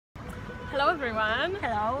Hello everyone!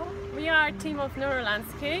 Hello! We are a team of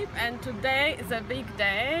NeuroLandscape and today is a big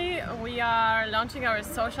day. We are launching our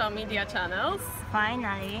social media channels.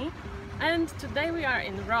 Finally! And today we are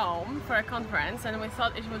in Rome for a conference and we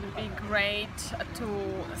thought it would be great to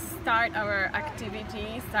start our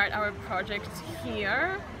activity, start our project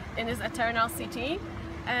here in this eternal city.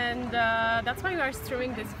 And that's why we are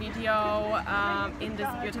streaming this video in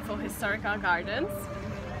these beautiful historical gardens.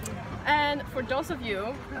 And for those of you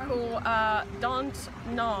who don't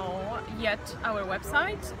know yet our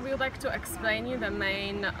website, we would like to explain you the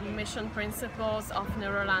main mission principles of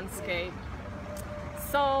NeuroLandscape.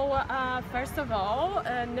 So first of all,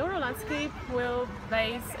 NeuroLandscape will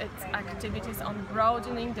base its activities on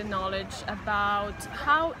broadening the knowledge about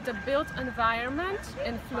how the built environment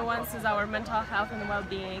influences our mental health and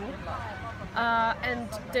well-being. And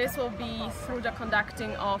this will be through the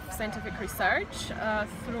conducting of scientific research,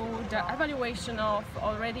 through the evaluation of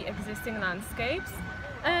already existing landscapes,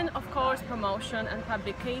 and of course promotion and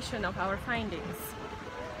publication of our findings.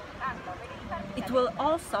 It will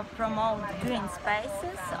also promote green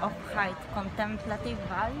spaces of high contemplative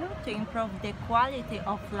value to improve the quality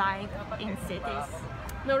of life in cities.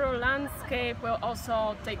 NeuroLandscape will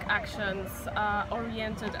also take actions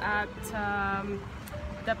oriented at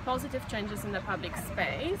the positive changes in the public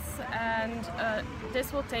space, and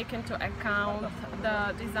this will take into account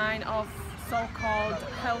the design of so-called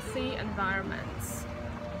healthy environments.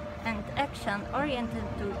 And action oriented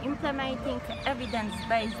to implementing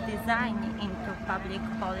evidence-based design into public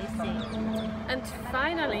policy. And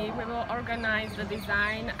finally, we will organize the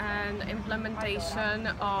design and implementation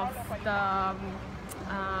of the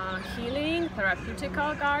healing,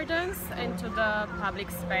 therapeutical gardens into the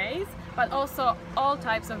public space, but also all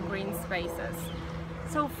types of green spaces.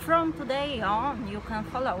 So from today on, you can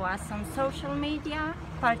follow us on social media,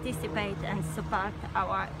 participate and support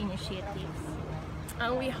our initiatives.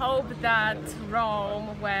 And we hope that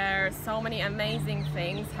Rome, where so many amazing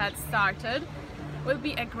things had started, will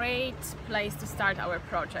be a great place to start our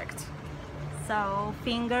project. So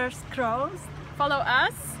fingers crossed. Follow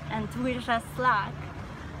us and wish us luck.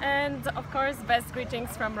 And of course, best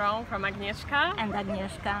greetings from Rome, from Agnieszka and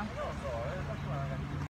Agnieszka.